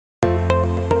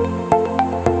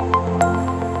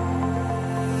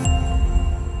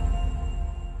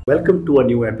Welcome to a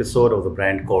new episode of the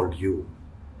brand called You.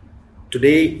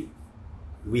 Today,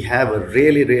 we have a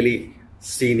really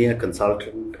senior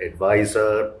consultant,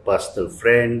 advisor, personal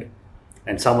friend,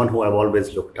 and someone who I've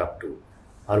always looked up to,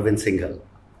 Arvind Singhal.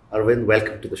 Arvind,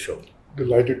 welcome to the show.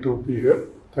 Delighted to be here.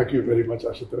 Thank you very much,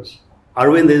 Ashutosh.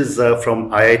 Arvind is from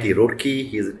IIT Roorkee.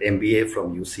 He's an MBA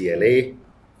from UCLA.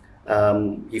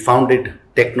 He founded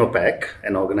Technopak,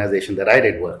 an organization that I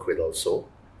did work with also.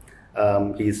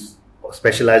 He's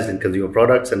specialized in consumer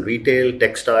products and retail,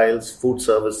 textiles, food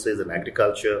services and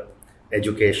agriculture,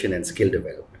 education and skill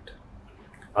development.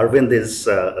 Arvind is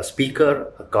a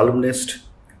speaker, a columnist,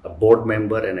 a board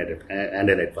member and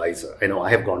an advisor. I know I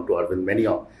have gone to Arvind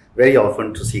very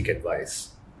often to seek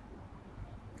advice.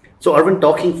 So Arvind,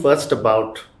 talking first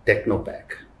about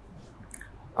Technopak.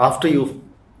 After you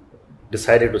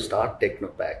decided to start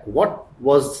Technopak, what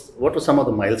were some of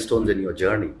the milestones in your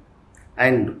journey?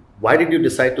 And why did you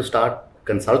decide to start a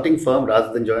consulting firm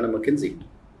rather than join a McKinsey?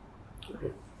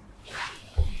 Okay.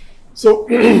 So,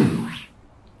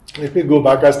 let me go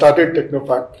back. I started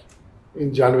Technopak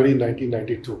in January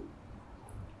 1992.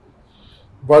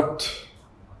 But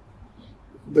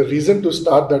the reason to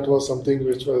start that was something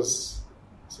which was,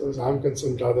 as I'm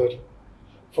concerned, rather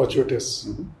fortuitous.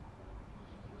 Mm-hmm.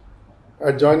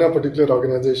 I joined a particular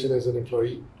organization as an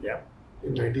employee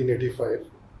in 1985.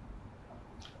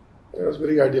 I was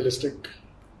very idealistic.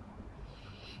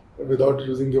 Without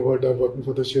using the word, I'm working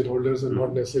for the shareholders and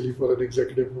not necessarily for an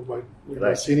executive who might be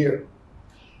my senior.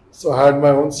 So I had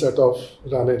my own set of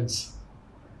run-ins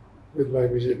with my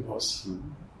immediate boss.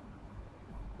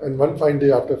 Mm-hmm. And one fine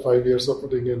day, after 5 years of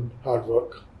putting in hard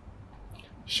work,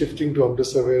 shifting to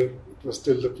Amritsar, where it was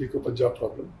still the peak of Punjab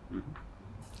problem,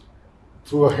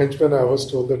 through a henchman, I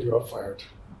was told that you are fired.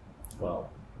 Wow.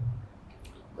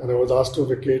 And I was asked to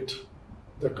vacate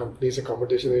the company's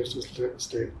accommodation I used to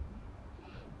stay.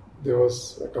 There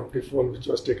was a company phone which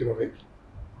was taken away.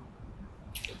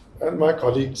 And my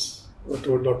colleagues were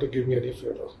told not to give me any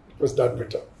favor. It was that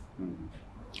bitter. Mm-hmm.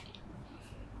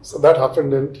 So that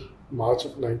happened in March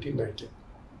of 1990.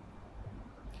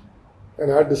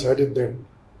 And I had decided then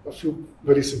a few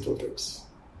very simple things.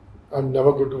 I'm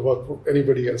never going to work for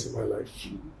anybody else in my life.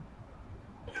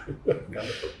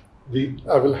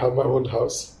 I will have my own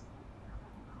house.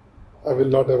 I will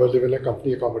not ever live in a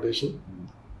company accommodation.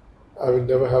 I will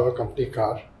never have a company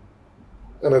car.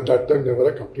 And at that time, never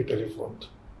a company telephone.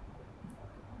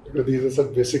 Because these are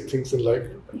such basic things in life.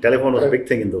 Telephone was a big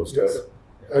thing in those days.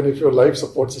 And if your life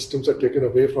support systems are taken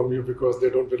away from you because they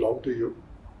don't belong to you,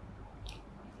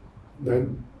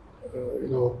 then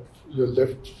you're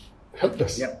left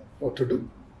helpless. What to do?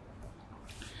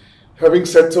 Having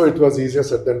said so, it was easier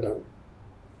said than done.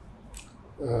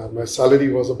 My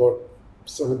salary was about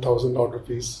 7,000 odd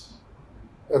rupees.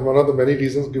 And one of the many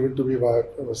reasons given to me why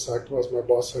I was sacked was my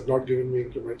boss had not given me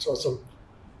increments or some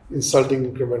insulting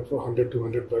increment for 100,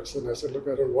 200 bucks. And I said, look,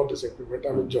 I don't want this increment.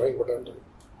 I'm enjoying what I'm doing.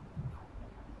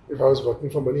 If I was working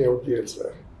for money, I would be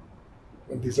elsewhere.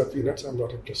 And these are peanuts. I'm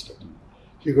not interested.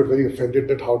 He got very offended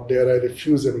that how dare I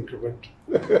refuse an increment.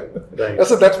 Right. I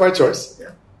said, that's my choice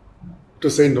to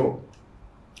say no.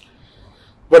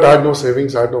 But I had no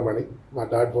savings, I had no money. My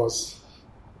dad was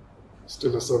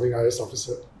still a serving IS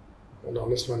officer, an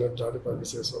honest man at dad, if I may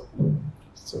say so.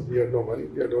 So we had no money,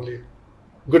 we had only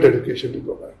good education to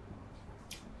go by.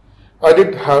 I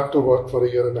did have to work for a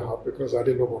year and a half because I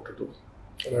didn't know what to do.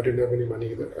 And I didn't have any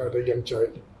money either. I had a young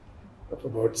child of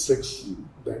about 6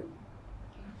 then.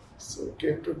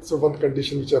 So one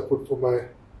condition which I put for my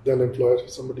then employer,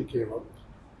 somebody came up.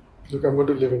 Look, I'm going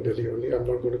to live in Delhi only. I'm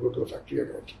not going to go to a factory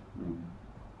again.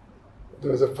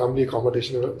 There was a family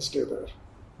accommodation, I will stay there.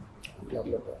 Blah,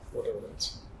 blah, blah, whatever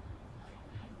else.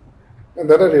 And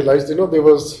then I realized, there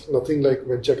was nothing like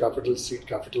venture capital, seed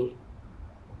capital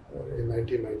in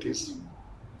 1990s.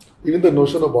 Even the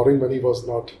notion of borrowing money was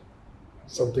not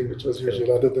something which was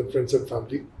usual other than friends and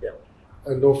family.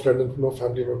 And no friend and no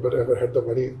family member ever had the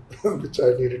money which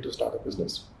I needed to start a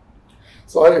business.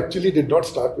 So I actually did not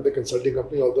start with a consulting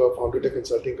company, although I founded a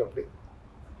consulting company.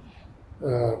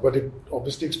 But it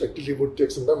obviously expectedly would take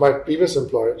some time. My previous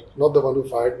employer, not the one who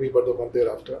fired me, but the one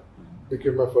thereafter,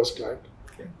 became my first client.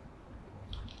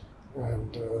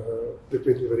 And they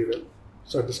paid me very well.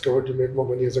 So I discovered you make more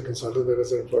money as a consultant than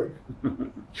as an employee.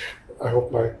 I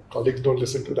hope my colleagues don't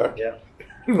listen to that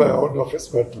in my own office.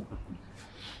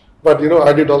 But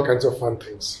I did all kinds of fun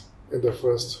things in the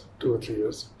first 2 or 3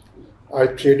 years. I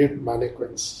traded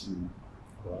mannequins.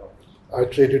 Wow. I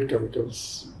traded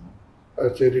chemicals. I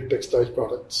traded textile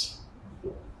products.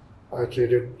 I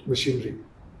traded machinery.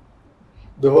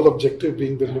 The whole objective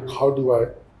being that, look, how do I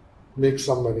make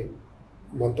some money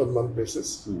month-on-month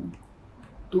basis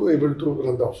to able to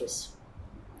run the office.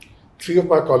 3 of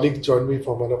my colleagues joined me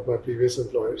from one of my previous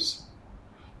employers.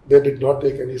 They did not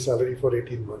take any salary for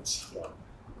 18 months.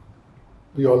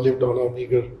 We all lived on our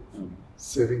meager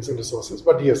savings and resources.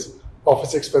 But yes,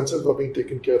 office expenses were being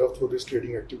taken care of through this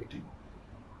trading activity,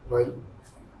 while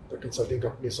the consulting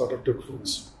company sort of took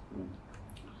roots.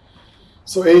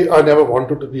 So I never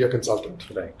wanted to be a consultant.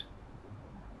 Right.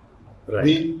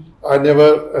 I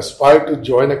never aspired to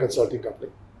join a consulting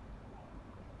company.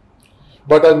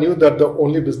 But I knew that the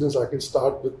only business I can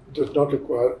start with does not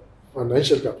require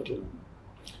financial capital.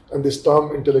 And this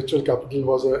term, intellectual capital,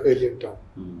 was an alien term.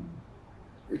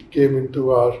 It came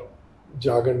into our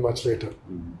jargon much later.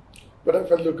 But I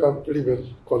felt, look, I'm pretty well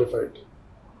qualified.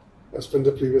 I spent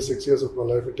the previous 6 years of my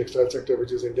life in textile sector,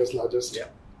 which is India's largest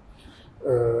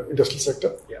industrial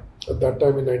sector. At that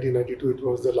time, in 1992, it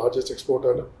was the largest export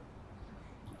earner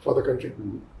for the country.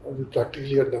 And we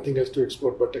practically had nothing else to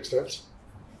export but textiles.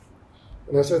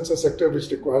 And I said it's a sector which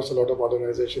requires a lot of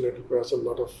modernization. It requires a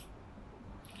lot of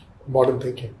modern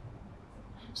thinking.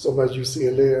 So my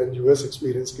UCLA and US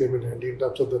experience came in handy in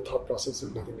terms of the thought process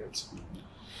and nothing else.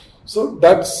 So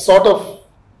that sort of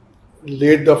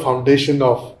laid the foundation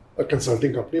of a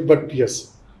consulting company. But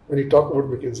yes, when you talk about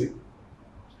McKinsey,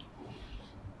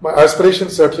 my aspiration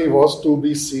certainly was to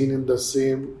be seen in the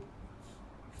same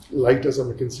light as a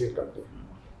McKinsey company.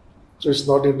 So it's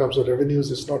not in terms of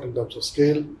revenues, it's not in terms of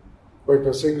scale. But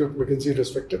by saying that McKinsey is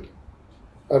respected,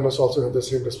 I must also have the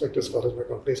same respect as far as my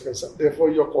company is concerned. Therefore,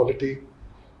 your quality,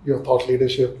 your thought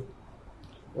leadership,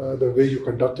 the way you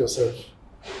conduct yourself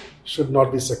should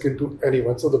not be second to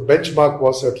anyone. So the benchmark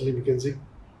was certainly McKinsey.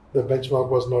 The benchmark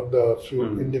was not the few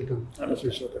Indian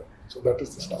companies there. So that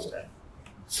is the start.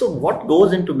 So what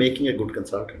goes into making a good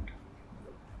consultant?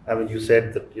 I mean, you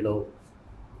said that,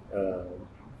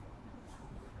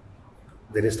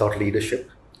 there is thought leadership.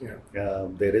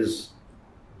 There is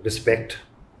respect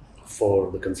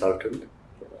for the consultant.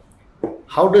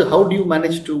 How do you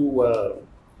manage to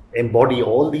embody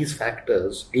all these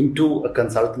factors into a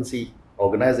consultancy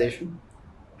organization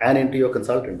and into your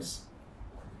consultants?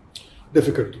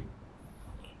 Difficult.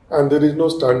 And there is no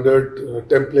standard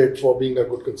template for being a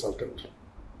good consultant.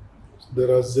 There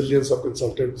are zillions of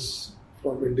consultants,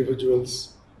 from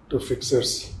individuals to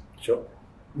fixers,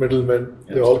 middlemen.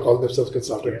 They all call themselves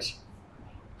consultants.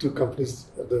 To companies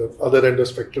at the other end of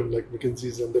spectrum, like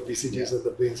McKinsey's and the BCG's and the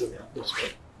Bains and those.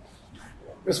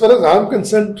 As far as I'm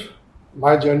concerned,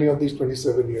 my journey of these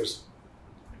 27 years,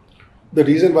 the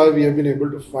reason why we have been able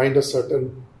to find a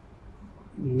certain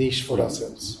niche for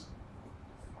ourselves.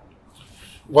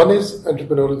 One is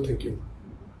entrepreneurial thinking.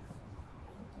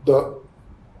 The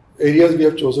areas we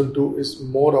have chosen to is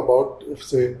more about,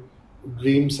 say,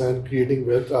 dreams and creating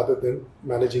wealth rather than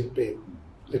managing pain.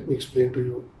 Let me explain to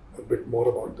you a bit more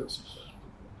about this.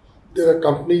 There are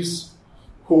companies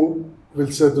who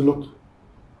will say, look,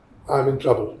 I'm in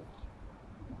trouble.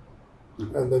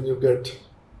 And then you get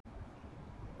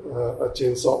a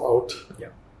chainsaw out.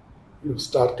 You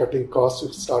start cutting costs,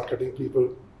 you start cutting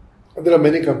people. And there are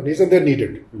many companies and they're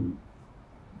needed.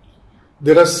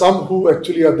 There are some who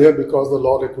actually are there because the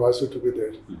law requires you to be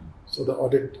there. So the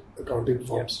audit accounting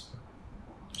firms.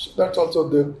 So that's also,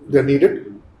 they're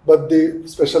needed, but they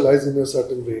specialize in a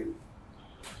certain way.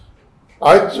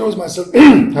 I chose myself,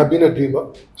 have been a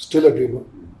dreamer, still a dreamer.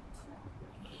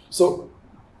 So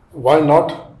why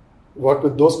not work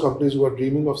with those companies who are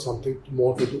dreaming of something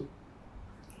more to do?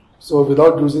 So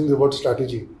without using the word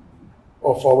strategy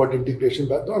or forward integration,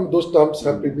 those terms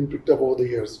have been picked up over the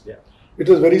years. It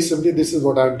was very simply, this is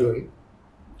what I'm doing.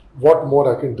 What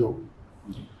more I can do?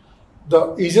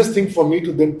 The easiest thing for me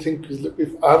to then think is,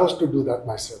 if I was to do that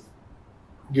myself,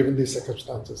 given these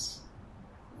circumstances,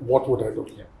 what would I do?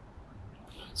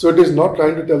 So it is not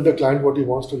trying to tell the client what he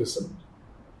wants to listen.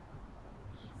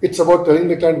 It's about telling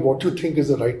the client what you think is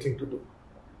the right thing to do.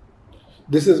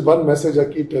 This is one message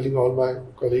I keep telling all my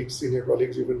colleagues, senior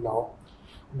colleagues even now,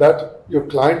 that your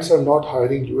clients are not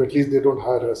hiring you, at least they don't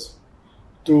hire us,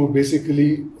 to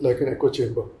basically like an echo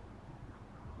chamber.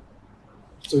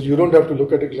 So you don't have to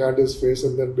look at a client's face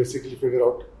and then basically figure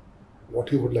out what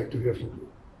he would like to hear from you.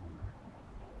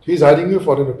 He's hiring you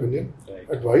for an opinion,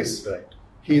 advice.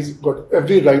 He's got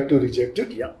every right to reject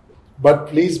it. But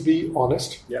please be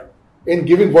honest in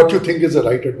giving what you think is the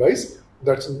right advice.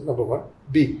 That's number one.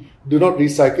 B, do not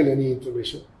recycle any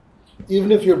information.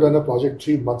 Even if you've done a project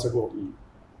 3 months ago,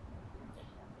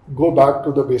 go back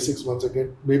to the basics once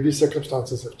again. Maybe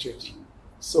circumstances have changed.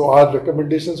 So our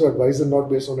recommendations or advice are not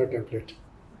based on a template.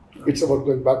 It's about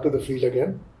going back to the field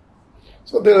again.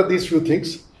 So there are these few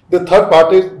things. The third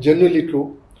part is generally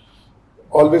true.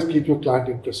 always keep your client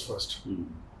interest first.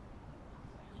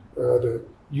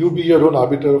 You be your own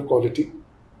arbiter of quality.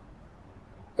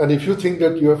 And if you think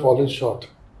that you have fallen short,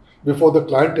 before the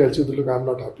client tells you, look, I'm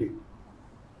not happy,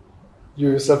 you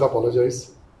yourself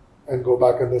apologize and go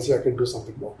back and then say, I can do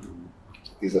something more.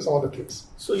 So these are some of the things.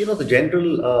 So, the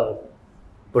general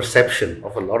perception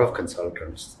of a lot of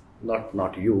consultants,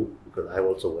 not you, because I've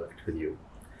also worked with you,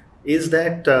 is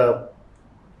that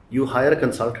you hire a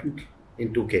consultant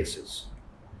in two cases.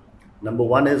 Number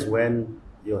one is when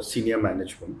your senior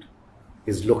management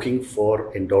is looking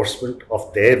for endorsement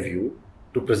of their view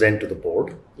to present to the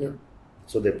board. Yeah.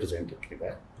 So they present it like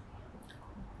that.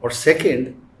 Or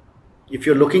second, if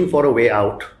you're looking for a way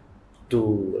out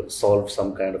to solve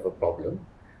some kind of a problem,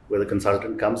 where the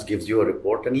consultant comes, gives you a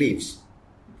report and leaves.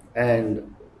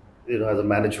 And, as a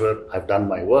manager, I've done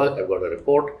my work, I've got a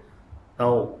report.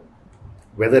 Now,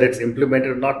 whether it's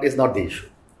implemented or not is not the issue.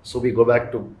 So we go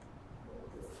back to,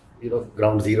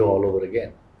 ground zero all over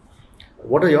again.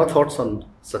 What are your thoughts on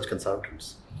such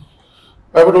consultants?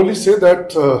 I would only say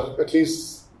that at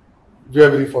least we are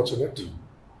very fortunate.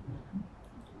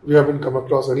 We haven't come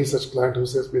across any such client who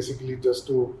says basically just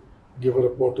to give a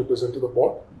report to present to the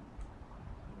board,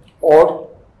 or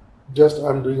just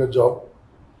I'm doing a job,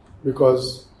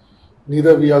 because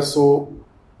neither we are so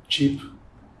cheap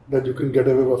that you can get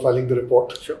away with filing the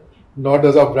report. Sure. Nor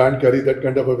does our brand carry that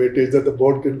kind of a weightage that the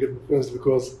board can get influenced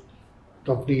because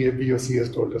company A, B or C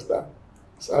has told us that.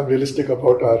 So I'm realistic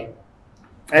about our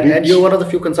And you're one of the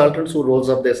few consultants who rolls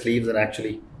up their sleeves and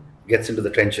actually gets into the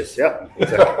trenches. Yeah,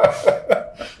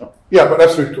 exactly. Yeah, but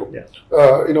absolutely true. Yeah.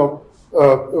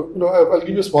 I'll give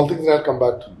you a small thing and I'll come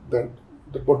back then.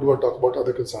 What do I talk about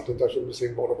other consultants? I should be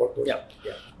saying more about those. Yeah.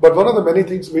 But one of the many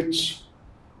things which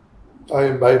I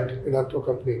imbibed in our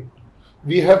company,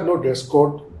 we have no dress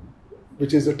code,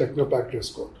 which is a Technopak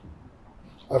dress code.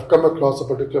 I've come across a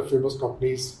particular famous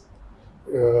company's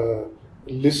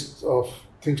list of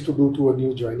things to do to a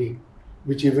new joinee,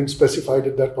 which even specified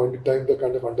at that point in time the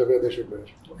kind of underwear they should wear.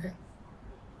 Okay.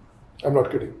 I'm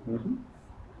not kidding. Mm-hmm.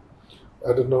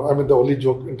 I don't know. I mean, the only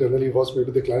joke internally was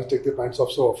maybe the clients take their pants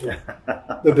off so often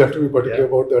that they have to be particular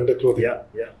about the underclothing.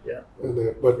 Yeah.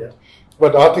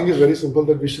 But our thing is very simple,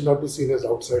 that we should not be seen as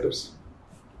outsiders.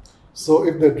 So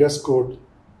if the dress code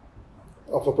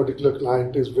of a particular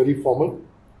client is very formal,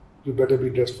 you better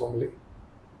be dressed formally.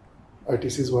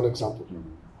 ITC is one example. Mm-hmm.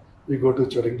 We go to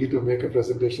Charangi to make a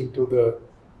presentation to the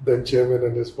then chairman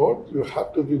and his board. You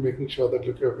have to be making sure that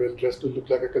you're well dressed to look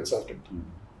like a consultant. Mm-hmm.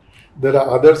 There are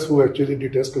others who actually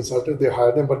detest consultants. They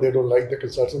hire them, but they don't like the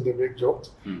consultants. They make jokes.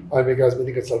 Mm-hmm. I make as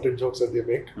many consultant jokes as they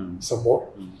make, some more.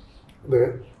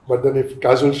 Mm-hmm. But then if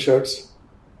casual shirts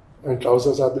and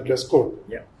trousers are the dress code,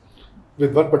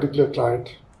 with one particular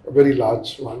client, a very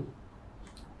large one,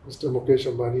 Mr. Mukesh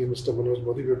Ambani and Mr. Manoj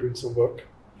Modi, we were doing some work.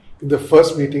 In the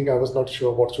first meeting, I was not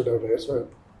sure what should I wear, so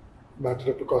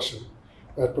matter of precaution,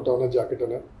 I had put on a jacket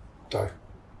and a tie.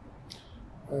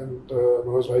 And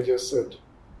Manoj Bhai just said,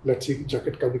 let's see,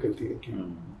 jacket kab nikalti hai ki.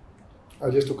 I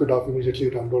just took it off immediately,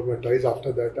 unrolled my ties.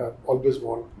 After that, I've always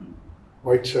worn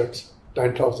white shirts,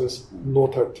 tan trousers, no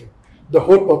third thing. The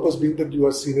whole purpose being that you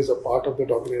are seen as a part of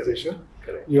that organization.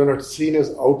 Correct. You are not seen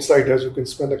as outsiders. You can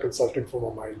spend a consultant from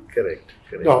a mile. Correct.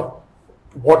 Now,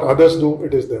 what others do,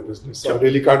 it is their business. So sure. I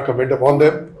really can't comment upon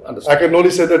them. Understood. I can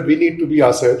only say that we need to be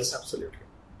ourselves. Absolutely.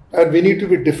 And we need to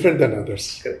be different than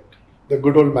others. Correct. The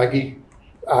good old Maggie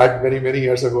ad many, many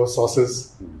years ago,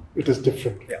 sauces, it is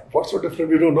different. Yeah. What's so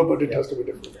different, we don't know, but it has to be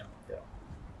different. Yeah.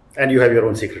 And you have your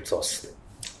own secret sauce.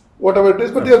 Whatever it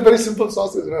is, but they are very simple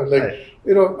sauces.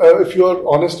 If you are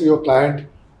honest to your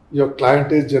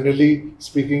client is generally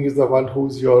speaking is the one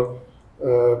who's your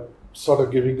sort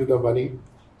of giving you the money.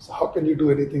 So how can you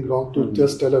do anything wrong to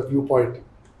just tell a viewpoint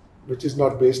which is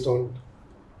not based on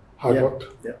hard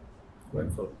work? Yeah,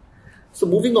 wonderful. So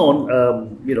moving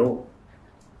on,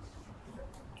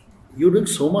 you're doing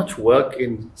so much work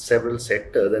in several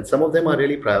sectors, and some of them are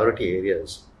really priority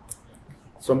areas.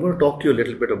 So I'm going to talk to you a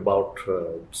little bit about,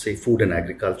 say, food and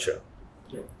agriculture.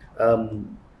 Yeah.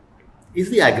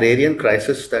 Is the agrarian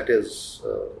crisis that is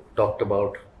talked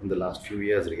about in the last few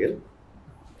years real?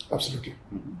 Absolutely.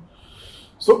 Mm-hmm.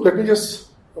 So let me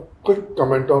just a quick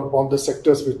comment on the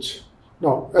sectors which,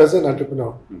 now, as an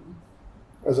entrepreneur,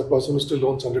 as a person who still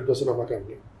owns 100% of my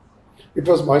company, it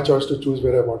was my choice to choose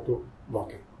where I want to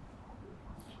work in.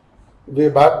 Way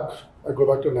back, I go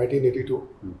back to 1982.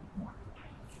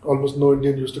 Almost no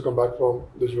Indian used to come back from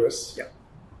the US. Yeah.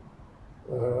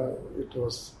 It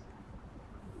was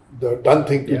the done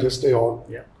thing to just stay on.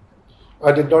 Yeah.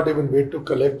 I did not even wait to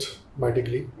collect my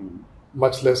degree,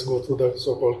 much less go through the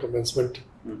so-called commencement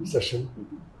session.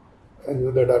 and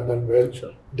you know that I've done well.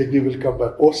 Sure. Degree will come by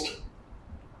post.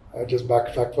 I just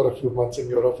backpacked for a few months in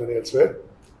Europe and elsewhere.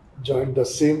 Joined the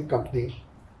same company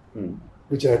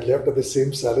which I had left at the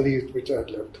same salary which I had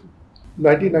left.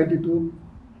 1992,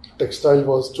 textile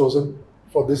was chosen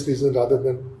for this reason rather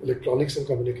than electronics and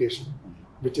communication,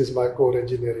 which is my core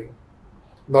engineering.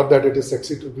 Not that it is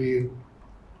sexy to be in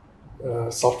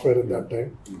software at that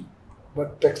time,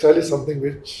 but textile is something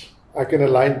which I can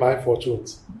align my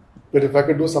fortunes. But if I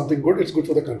can do something good, it's good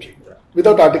for the country.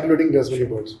 Without articulating as many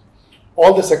words.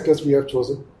 All the sectors we have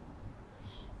chosen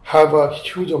have a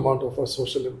huge amount of a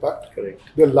social impact. Correct.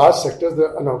 They're large sectors,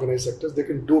 they're unorganized sectors, they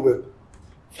can do with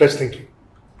fresh thinking.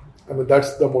 I mean,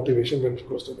 that's the motivation when it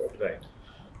goes to that. Right.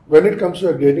 When it comes to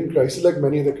a grading crisis, like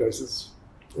many other crises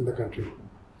in the country,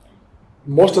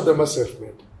 most of them are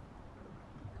self-made.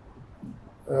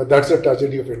 That's the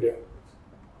tragedy of India.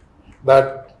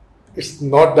 That it's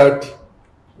not that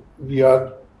we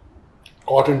are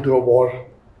caught into a war,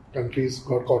 countries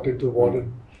got caught into a war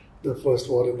in the first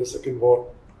war and the second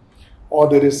war, or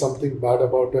there is something bad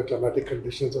about the climatic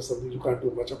conditions or something, you can't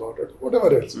do much about it,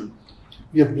 whatever else.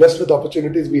 We are blessed with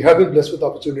opportunities, we have been blessed with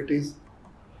opportunities,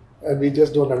 and we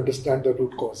just don't understand the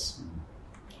root cause.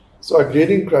 So a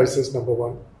grading crisis, number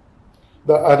one.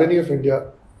 The irony of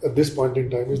India at this point in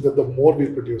time is that the more we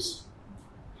produce,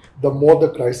 the more the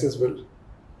crisis will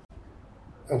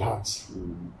enhance.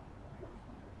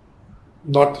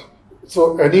 Not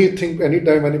so anything,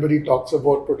 anytime anybody talks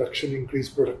about production increase,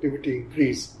 productivity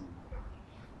increase,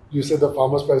 you say the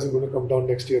farmer's price is going to come down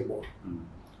next year more.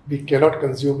 We cannot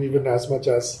consume even as much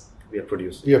as we are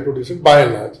producing by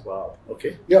and large. Wow.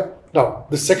 Okay. Yeah. Now,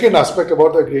 the second aspect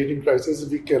about the grading crisis is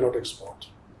we cannot export.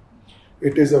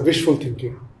 It is a wishful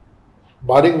thinking.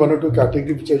 Barring one or two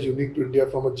categories which are unique to India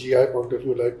from a GI point of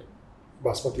view, like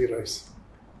basmati rice,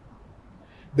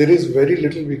 there is very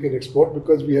little we can export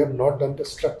because we have not done the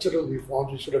structural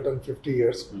reforms we should have done 50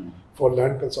 years for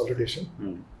land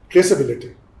consolidation.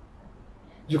 Traceability.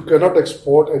 You cannot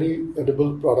export any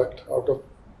edible product out of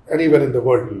anywhere in the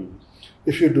world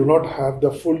if you do not have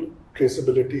the full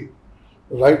traceability,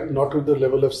 right, not to the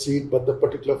level of seed but the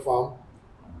particular farm.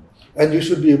 And you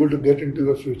should be able to get into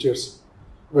your futures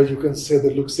where you can say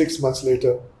that, look, 6 months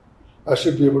later, I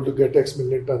should be able to get X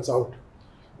million tons out.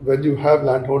 When you have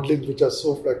land holdings which are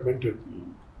so fragmented,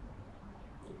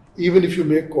 even if you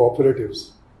make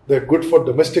cooperatives, they're good for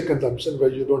domestic consumption where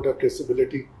you don't have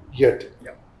traceability yet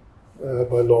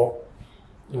by law,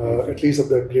 at least at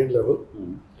the grain level.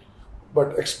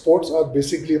 But exports are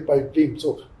basically a pipe dream.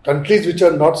 So countries which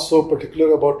are not so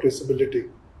particular about traceability,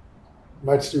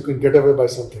 you can get away by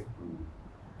something.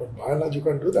 But by and large, you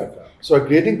can't do that. So a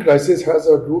grading crisis has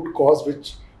a root cause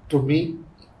which, to me,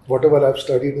 whatever I've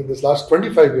studied in this last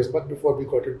 25 years, much before we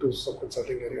got into some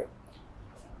consulting area,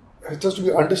 it has to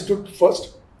be understood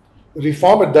first,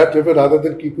 reform at that level rather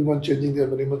than keeping on changing the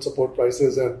minimum support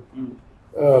prices and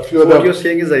few other. What you're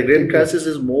saying is the grain crisis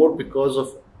is more because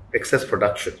of excess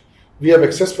production. We have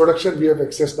excess production, we have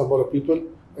excess number of people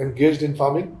engaged in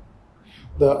farming.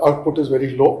 The output is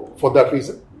very low for that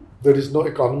reason. There is no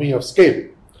economy of scale.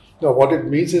 Now, what it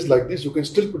means is like this, you can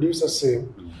still produce the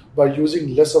same by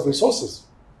using less of resources.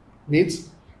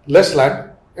 Means less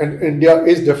land, and India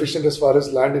is deficient as far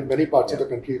as land in many parts of the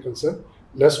country is concerned,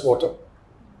 less water,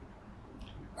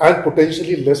 and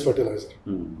potentially less fertilizer.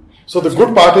 So the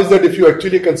good part is that if you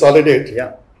actually consolidate,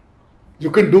 you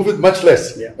can do with much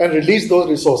less and release those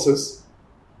resources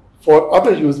for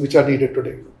other use which are needed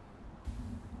today.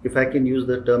 If I can use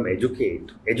the term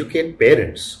educate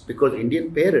parents, because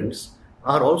Indian parents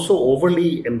are also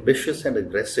overly ambitious and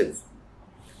aggressive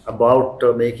about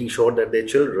making sure that their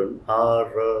children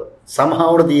are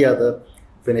somehow or the other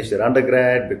finish their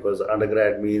undergrad, because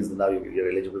undergrad means now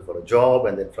you're eligible for a job,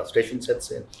 and then frustration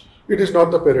sets in. It is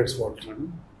not the parents' fault.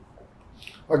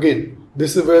 Again,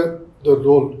 this is where the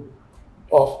role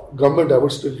of government, I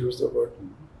would still use the word,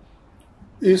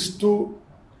 is to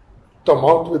come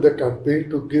out with a campaign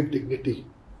to give dignity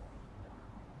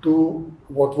to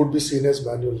what would be seen as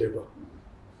manual labor.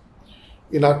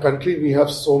 In our country, we have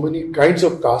so many kinds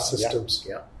of caste systems.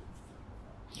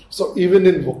 So even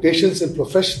in vocations and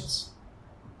professions,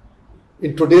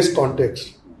 in today's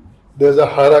context, there's a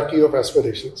hierarchy of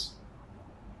aspirations.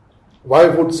 Why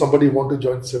would somebody want to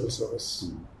join civil service?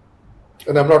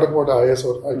 And I'm not talking about IS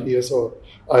or IPS or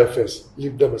IFS.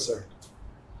 Leave them aside.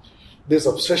 There's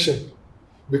obsession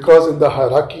because in the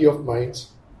hierarchy of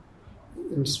minds,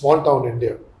 in small town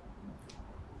India,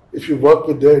 if you work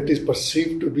with there, it is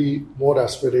perceived to be more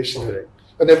aspirational. Correct.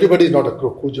 And everybody is not a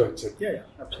crook who joins it.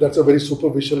 Absolutely. That's a very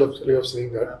superficial way of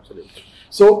saying that. Absolutely.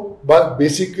 So, but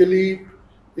basically,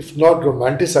 if not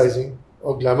romanticizing,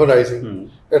 or glamorizing,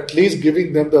 at least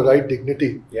giving them the right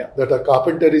dignity that a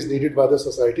carpenter is needed by the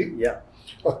society,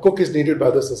 a cook is needed by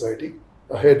the society,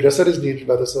 a hairdresser is needed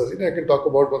by the society. I can talk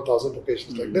about 1,000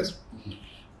 vocations like this.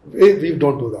 We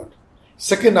don't do that.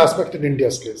 Second aspect in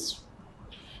India's case,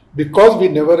 because we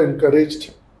never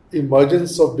encouraged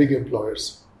emergence of big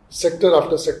employers, sector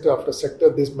after sector after sector,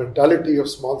 this mentality of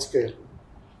small scale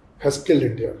has killed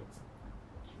India.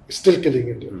 It's still killing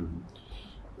India.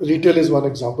 Retail is one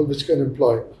example which can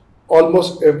employ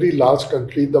almost every large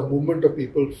country. The movement of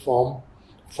people form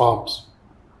farms.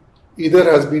 Either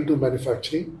has been to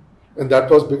manufacturing, and that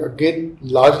was again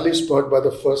largely spurred by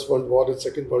the First World War and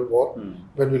Second World War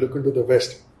when we look into the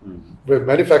West, where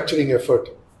manufacturing effort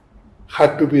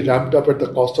had to be ramped up at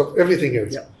the cost of everything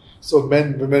else. So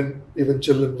men, women, even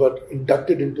children were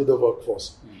inducted into the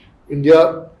workforce.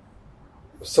 India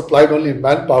supplied only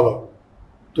manpower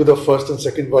to the First and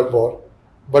Second World War,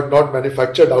 but not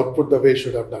manufactured output the way it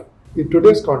should have done. In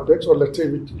today's context, or let's say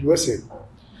with USA,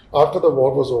 after the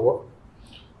war was over,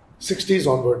 60s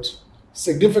onwards,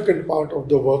 significant part of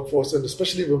the workforce, and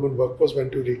especially women workforce,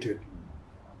 went to retail.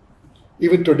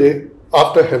 Even today,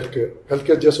 after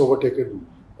healthcare just overtaken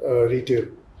retail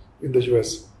in the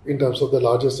US in terms of the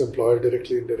largest employer,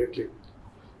 directly, indirectly.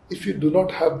 If you do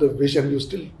not have the vision, you're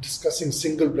still discussing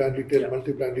single brand retail,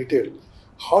 multi-brand retail.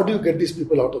 How do you get these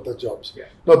people out of their jobs?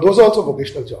 Now, those are also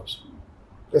vocational jobs,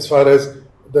 as far as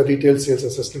the retail sales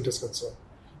assistant is concerned.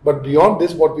 But beyond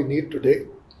this, what we need today,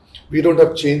 we don't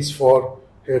have chains for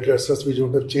hairdressers, we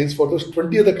don't have chains for those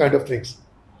 20 other kind of things.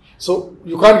 So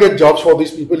you can't get jobs for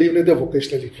these people even if they're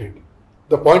vocationally trained.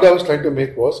 The point I was trying to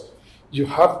make was, you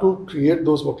have to create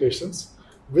those vocations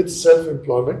with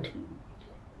self-employment,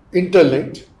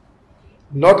 interlinked,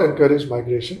 not encourage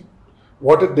migration.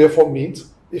 What it therefore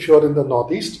means, if you are in the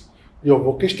Northeast, your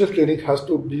vocational training has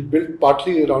to be built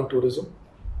partly around tourism,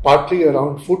 partly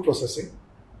around food processing,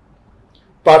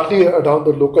 partly around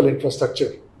the local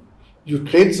infrastructure. You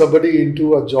train somebody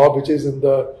into a job which is in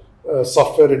the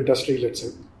software industry, let's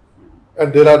say,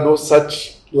 and there are no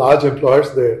such large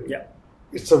employers there.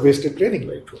 It's a wasted training.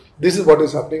 This is what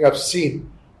is happening. I've seen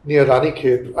near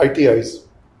Ranikhet, ITIs,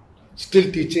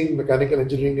 still teaching mechanical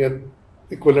engineering and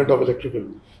equivalent of electrical.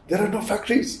 There are no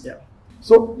factories.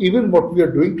 So even what we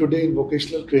are doing today in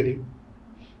vocational training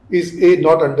is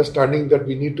not understanding that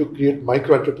we need to create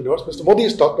micro-entrepreneurs. Mr. Modi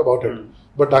has talked about it,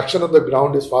 but action on the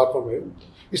ground is far from it.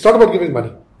 It's not about giving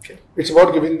money. It's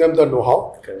about giving them the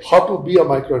know-how, how to be a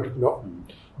micro-entrepreneur,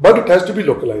 but it has to be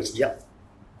localized.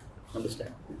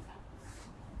 Understand.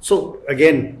 So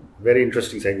again, very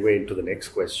interesting segue into the next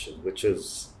question, which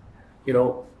is,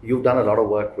 you've done a lot of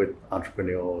work with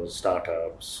entrepreneurs,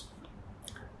 startups,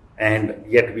 and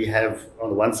yet we have, on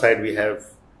the one side, we have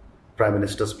Prime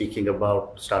Minister speaking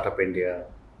about Startup India.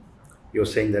 You're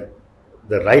saying that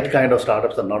the right kind of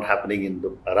startups are not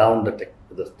happening around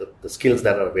the skills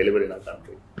that are available in our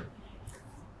country.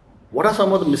 What are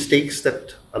some of the mistakes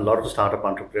that a lot of startup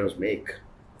entrepreneurs make?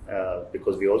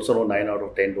 Because we also know 9 out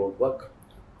of 10 don't work.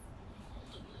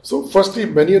 So firstly,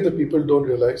 many of the people don't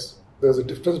realize there's a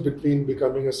difference between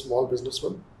becoming a small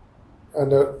businessman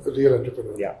and a real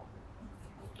entrepreneur.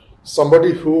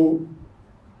 Somebody who,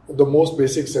 in the most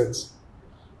basic sense,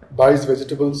 buys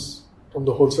vegetables from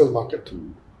the wholesale market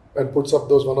and puts up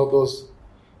one of those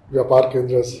Vyapar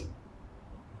Kendras.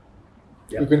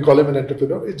 You can call him an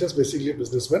entrepreneur. It's just basically a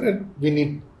businessman, and we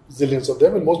need zillions of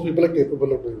them, and most people are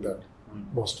capable of doing that.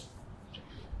 Most.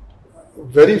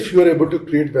 Very few are able to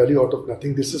create value out of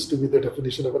nothing. This is to be the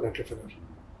definition of an entrepreneur.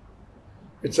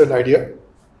 It's an idea.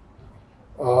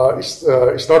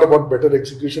 It's not about better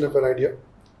execution of an idea.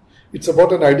 It's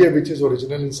about an idea which is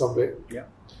original in some way.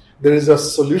 There is a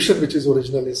solution which is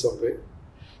original in some way.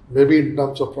 Maybe in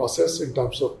terms of process, in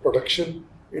terms of production,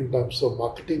 in terms of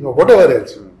marketing, or whatever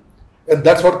else. And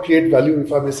that's what creates value,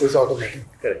 if I may say so, out of nothing.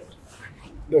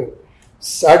 Correct.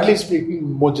 Sadly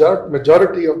speaking,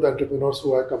 majority of the entrepreneurs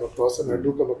who I come across, and I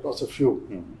do come across a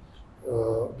few,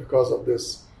 because of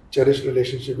this cherished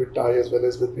relationship with TIE as well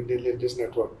as with Indian Religious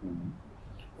Network.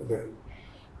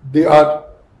 They are,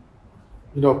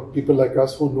 people like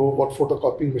us who know what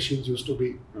photocopying machines used to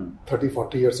be 30,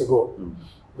 40 years ago,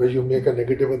 where you make a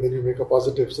negative and then you make a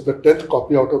positive. So the 10th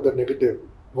copy out of the negative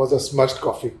was a smudged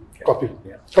copy,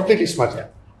 completely smudged.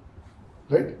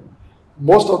 Right?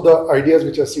 Most of the ideas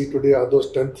which I see today are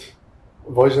those 10th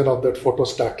version of that photo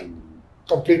stack.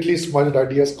 Completely smudged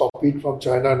ideas copied from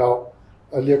China now,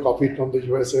 earlier copied from the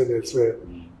USA and elsewhere.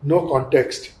 No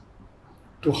context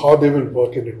to how they will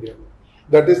work in India.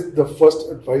 That is the first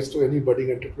advice to any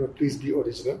budding entrepreneur. Please be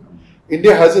original.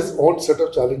 India has its own set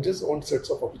of challenges, own sets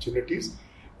of opportunities,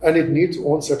 and it needs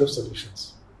own set of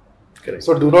solutions. Correct.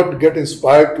 So do not get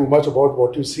inspired too much about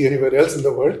what you see anywhere else in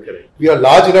the world. Correct. We are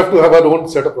large enough to have our own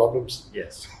set of problems.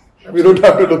 Yes. We don't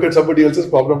have to look at somebody else's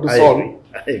problem to solve.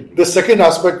 I agree. The second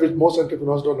aspect which most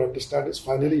entrepreneurs don't understand is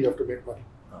finally you have to make money.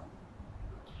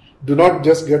 Do not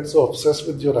just get so obsessed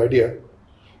with your idea,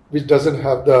 which doesn't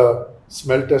have the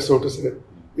smell test, so to say.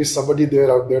 Is somebody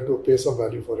there out there to pay some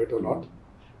value for it or not?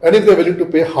 And if they're willing to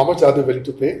pay, how much are they willing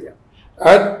to pay? Yeah.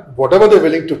 And whatever they're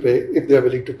willing to pay, if they're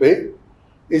willing to pay,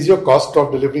 is your cost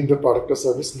of delivering the product or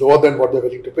service lower than what they're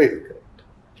willing to pay? Correct.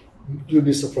 You'll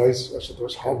be surprised,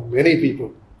 Ashutosh, how many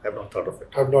people I've not thought of it.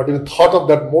 have not even thought of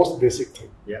that most basic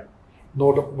thing. Yeah. No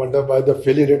wonder why the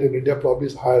failure rate in India probably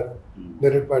is higher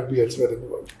than it might be elsewhere in the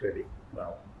world. Really?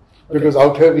 Wow. Because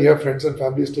out here we have friends and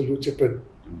family still who chip in.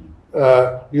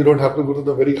 You don't have to go to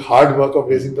the very hard work of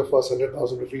raising the first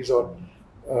 100,000 rupees or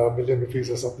million rupees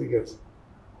or something else.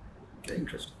 Very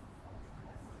interesting.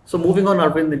 So moving on,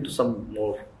 Arvind, into some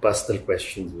more personal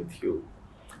questions with you.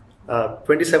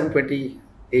 27,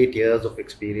 28 years of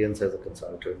experience as a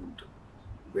consultant,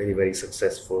 very, very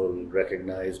successful,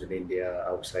 recognized in India,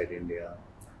 outside India.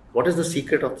 What is the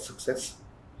secret of the success?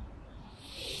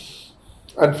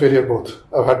 And failure both.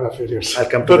 I've had my failures. I'll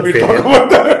come to the failure.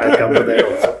 I'll come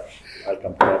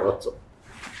to that also.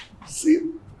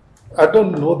 See, I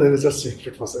don't know there is a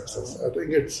secret for success.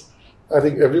 I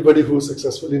think everybody who is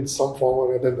successful in some form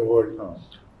or other in the world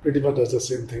pretty much does the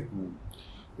same thing.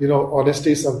 You know,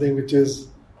 honesty is something which is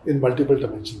in multiple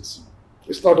dimensions.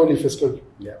 It's not only fiscal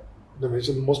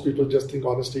dimension. Most people just think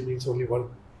honesty means only one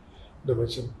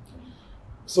dimension.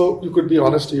 So you could be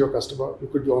honest to your customer. You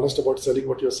could be honest about selling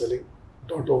what you're selling.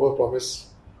 Don't overpromise.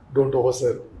 Don't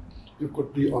oversell. You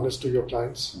could be honest to your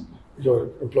clients, your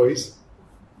employees,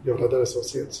 your other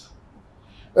associates.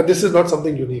 And this is not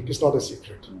something unique. It's not a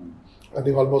secret. I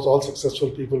think almost all successful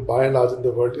people, by and large in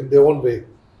the world, in their own way,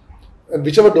 and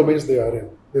whichever domains they are in,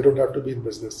 they don't have to be in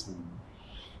business.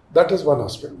 That is one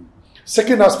aspect.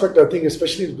 Second aspect, I think,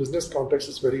 especially in business context,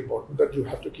 is very important that you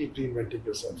have to keep reinventing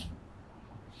yourself.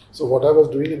 So what I was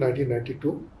doing in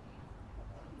 1992,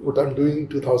 what I'm doing in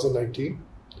 2019,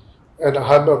 and I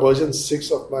had my version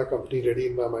 6 of my company ready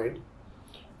in my mind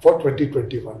for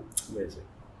 2021. Amazing.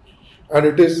 And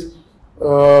it is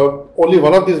only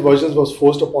one of these versions was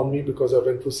forced upon me because I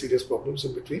went through serious problems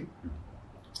in between.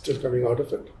 Still coming out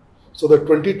of it. So the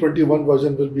 2021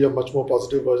 version will be a much more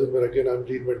positive version where again I'm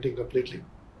reinventing completely.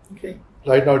 Okay.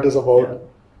 Right now it is about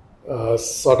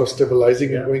sort of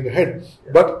stabilizing and going ahead.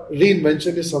 But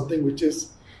reinvention is something which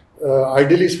is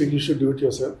ideally speaking you should do it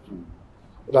yourself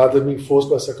rather than being forced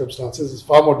by circumstances. It's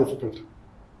far more difficult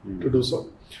to do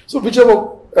so. So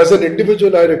whichever, as an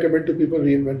individual, I recommend to people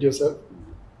reinvent yourself.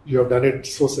 You have done it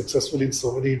so successfully in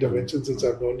so many dimensions since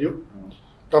I've known you.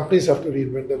 Companies have to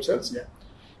reinvent themselves.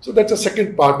 So that's the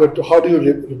second part, but how do you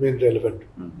remain relevant?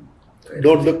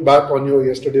 Don't look back on your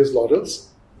yesterday's laurels.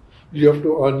 You have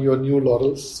to earn your new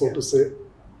laurels, so to say,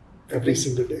 every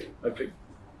single day. Okay.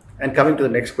 And coming to the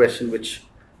next question, which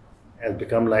has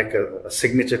become like a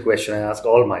signature question I ask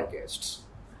all my guests.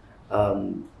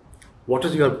 What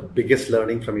is your biggest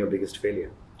learning from your biggest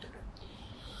failure?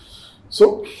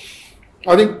 So,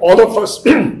 I think all of us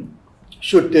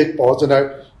should take pause.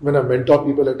 And when I mentor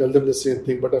people, I tell them the same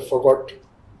thing, but I forgot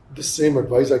the same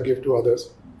advice I gave to others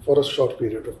for a short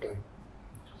period of time.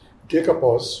 Take a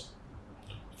pause,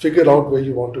 figure out where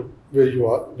you want to, where you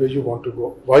are, where you want to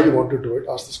go, why you want to do it.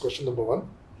 Ask this question, number one.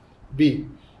 B,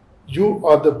 you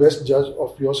are the best judge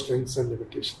of your strengths and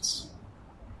limitations.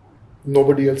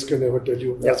 Nobody else can ever tell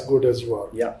you as good as you are.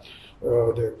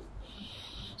 There.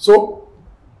 So,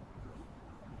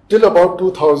 till about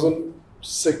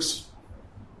 2006,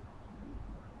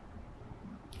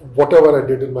 whatever I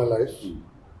did in my life,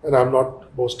 and I'm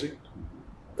not boasting,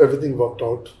 everything worked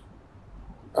out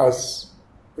as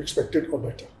expected or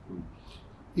better.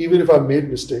 Even if I made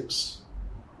mistakes,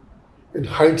 in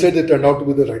hindsight, they turned out to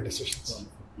be the right decisions.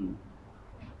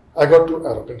 I got too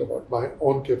arrogant about my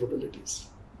own capabilities.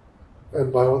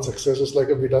 And my own success was like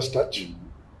a Midas touch.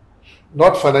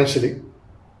 Not financially.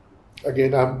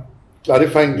 Again, I'm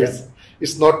clarifying this.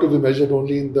 It's not to be measured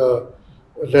only in the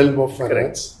realm of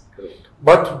finance. Correct.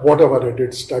 But whatever I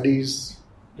did, studies,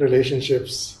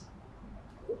 relationships,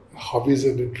 hobbies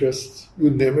and interests, you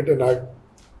name it, and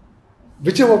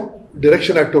whichever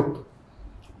direction I took,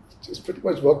 just pretty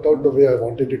much worked out the way I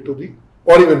wanted it to be,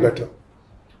 or even better.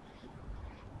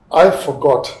 I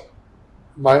forgot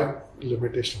my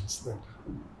limitations then.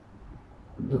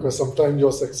 Because sometimes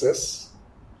your success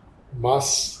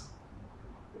masks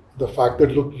the fact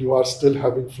that, look, you are still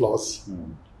having flaws.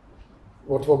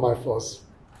 What were my flaws?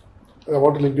 And I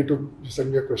want to link it to, you sent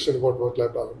me a question about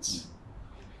work-life balance.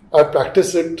 I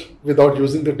practice it without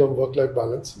using the term work-life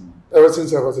balance ever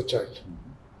since I was a child.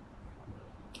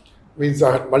 Means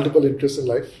I had multiple interests in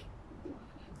life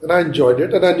and I enjoyed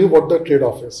it and I knew what the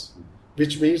trade-off is,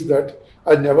 which means that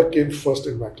I never came first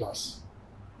in my class,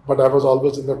 but I was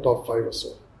always in the top 5 or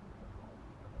so.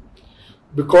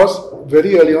 Because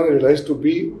very early on I realized to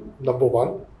be number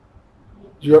one,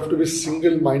 you have to be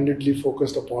single-mindedly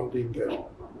focused upon being there.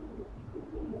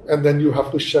 And then you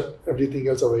have to shut everything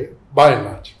else away, by and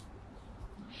large.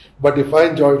 But if I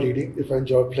enjoy reading, if I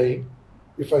enjoy playing,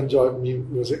 if I enjoy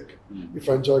music, if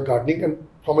I enjoy gardening, and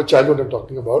from a childhood I'm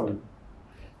talking about,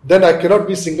 then I cannot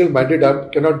be single-minded. I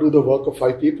cannot do the work of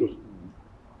 5 people.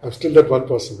 I'm still that one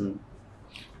person.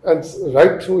 And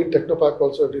right through in Technopak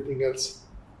also, everything else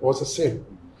was the same.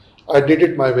 I did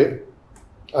it my way.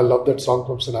 I love that song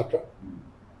from Sinatra.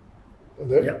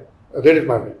 And then I did it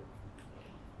my way.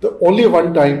 The only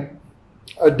one time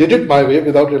I did it my way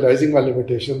without realizing my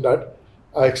limitation, that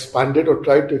I expanded or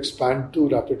tried to expand too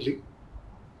rapidly.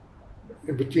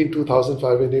 In between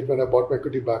 2005 and 8, when I bought my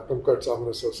equity back from Kurt Salmon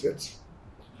Associates.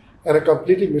 And I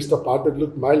completely missed the part that,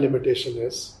 look, my limitation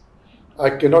is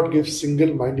I cannot give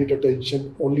single-minded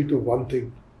attention only to one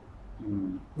thing.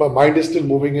 My mind is still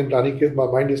moving in running case, my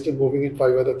mind is still moving in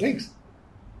 5 other things.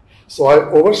 So I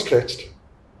overstretched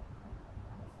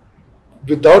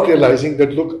without realizing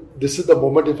that, look, this is the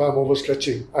moment if I'm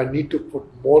overstretching, I need to put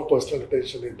more personal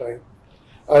attention in time.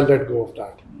 I'll let go of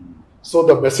that. So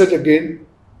the message again,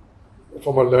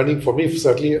 from a learning, for me,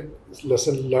 certainly a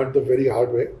lesson learned the very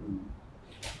hard way.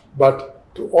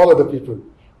 But to all other people,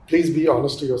 please be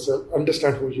honest to yourself,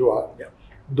 understand who you are.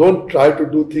 Don't try to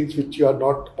do things which you are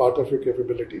not part of your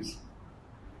capabilities.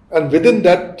 And within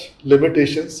that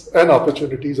limitations and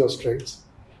opportunities or strengths,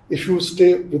 if you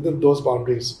stay within those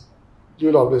boundaries, you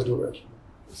will always do well,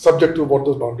 subject to what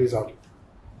those boundaries are.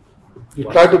 You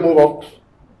try to move out,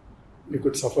 you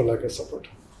could suffer like I suffered.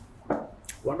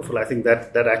 Wonderful. I think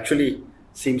that actually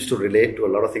seems to relate to a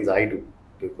lot of things I do,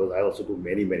 because I also do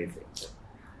many, many things.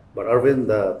 But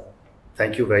Arvind,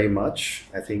 thank you very much.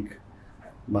 I think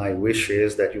my wish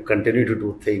is that you continue to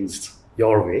do things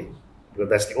your way, because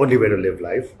that's the only way to live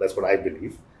life. That's what I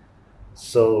believe.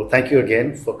 So thank you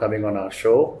again for coming on our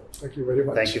show. Thank you very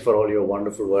much. Thank you for all your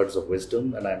wonderful words of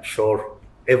wisdom. And I'm sure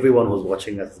everyone who's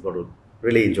watching us is going to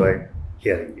really enjoy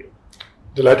hearing you.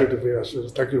 Delighted to be here.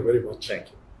 Thank you very much. Thank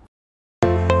you.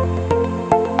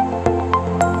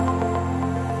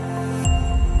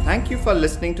 Thank you for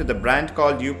listening to the Brand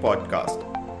Called You podcast.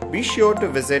 Be sure to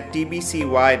visit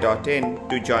tbcy.in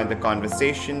to join the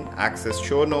conversation, access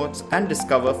show notes, and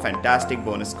discover fantastic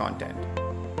bonus content.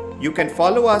 You can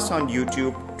follow us on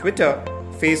YouTube, Twitter,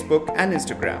 Facebook, and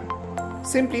Instagram.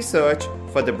 Simply search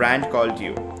for The Brand Called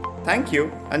You. Thank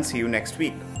you and see you next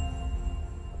week.